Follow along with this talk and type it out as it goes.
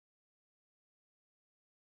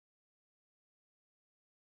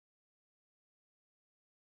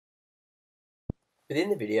Within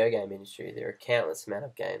the video game industry, there are countless amount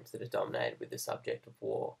of games that are dominated with the subject of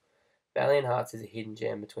war. Valiant Hearts is a hidden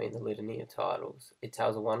gem between the litany of titles. It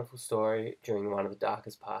tells a wonderful story during one of the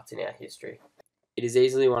darkest parts in our history. It is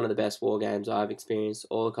easily one of the best war games I've experienced,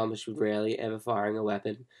 all accomplished with rarely ever firing a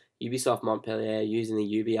weapon. Ubisoft Montpellier, using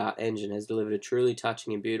the UbiArt engine, has delivered a truly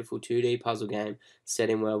touching and beautiful 2D puzzle game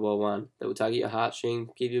set in World War One that will tug at your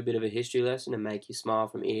heartstrings, give you a bit of a history lesson, and make you smile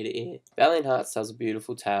from ear to ear. Valiant Hearts tells a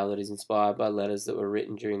beautiful tale that is inspired by letters that were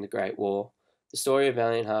written during the Great War. The story of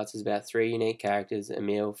Valiant Hearts is about three unique characters,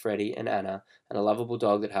 Emil, Freddy, and Anna, and a lovable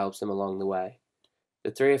dog that helps them along the way.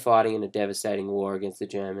 The three are fighting in a devastating war against the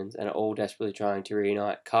Germans and are all desperately trying to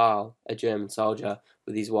reunite Karl, a German soldier,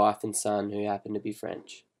 with his wife and son who happen to be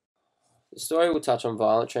French. The story will touch on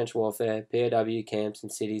violent trench warfare, POW camps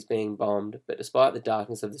and cities being bombed, but despite the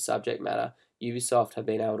darkness of the subject matter, Ubisoft have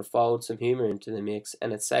been able to fold some humour into the mix,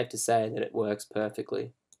 and it's safe to say that it works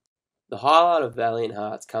perfectly. The highlight of Valiant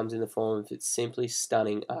Hearts comes in the form of its simply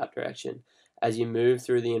stunning art direction. As you move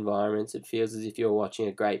through the environments, it feels as if you're watching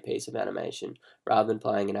a great piece of animation, rather than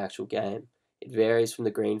playing an actual game. It varies from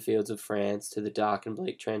the green fields of France to the dark and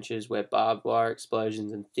bleak trenches where barbed wire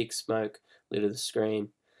explosions and thick smoke litter the screen.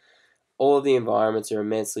 All of the environments are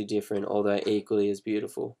immensely different, although equally as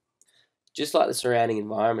beautiful. Just like the surrounding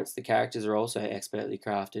environments, the characters are also expertly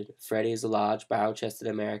crafted. Freddy is a large, barrel-chested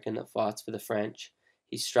American that fights for the French.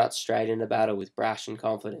 He struts straight into battle with brash and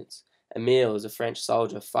confidence. Emile is a French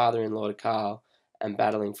soldier, father-in-law to Karl, and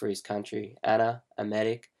battling for his country. Anna, a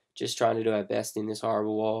medic, just trying to do her best in this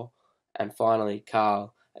horrible war. And finally,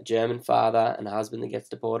 Karl, a German father and husband that gets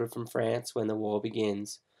deported from France when the war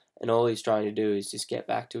begins, and all he's trying to do is just get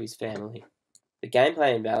back to his family. The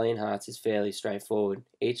gameplay in Valiant Hearts is fairly straightforward.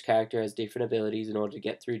 Each character has different abilities in order to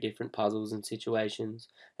get through different puzzles and situations,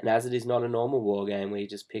 and as it is not a normal war game where you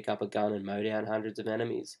just pick up a gun and mow down hundreds of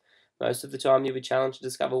enemies, most of the time you'll be challenged to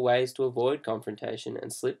discover ways to avoid confrontation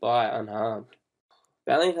and slip by unharmed.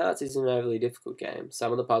 Valiant Hearts is an overly difficult game.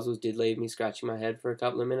 Some of the puzzles did leave me scratching my head for a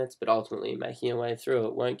couple of minutes, but ultimately making your way through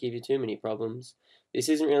it won't give you too many problems. This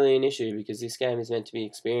isn't really an issue because this game is meant to be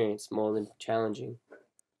experienced more than challenging.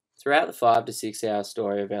 Throughout the 5 to 6 hour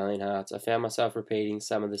story of Valiant Hearts, I found myself repeating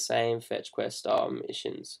some of the same fetch quest style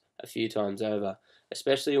missions a few times over,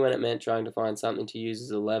 especially when it meant trying to find something to use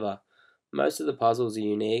as a lever. Most of the puzzles are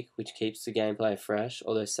unique, which keeps the gameplay fresh,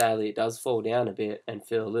 although sadly it does fall down a bit and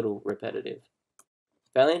feel a little repetitive.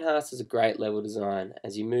 Valiant Hearts has a great level design.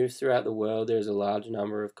 As you move throughout the world, there is a large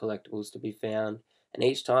number of collectibles to be found, and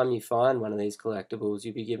each time you find one of these collectibles,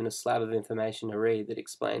 you'll be given a slab of information to read that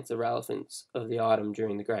explains the relevance of the item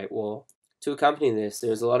during the Great War. To accompany this,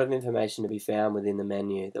 there is a lot of information to be found within the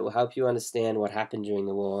menu that will help you understand what happened during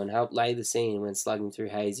the war and help lay the scene when slugging through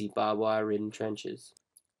hazy, barbed wire-ridden trenches.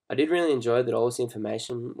 I did really enjoy that all this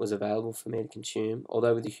information was available for me to consume,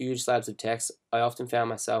 although with the huge slabs of text, I often found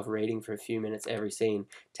myself reading for a few minutes every scene,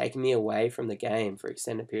 taking me away from the game for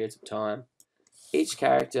extended periods of time. Each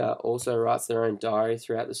character also writes their own diary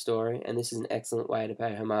throughout the story, and this is an excellent way to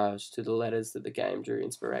pay homage to the letters that the game drew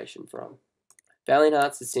inspiration from. Valiant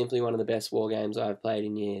Hearts is simply one of the best war games I have played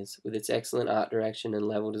in years. With its excellent art direction and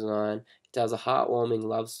level design, it tells a heartwarming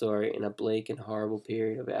love story in a bleak and horrible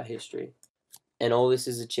period of our history. And all this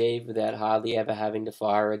is achieved without hardly ever having to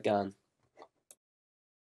fire a gun.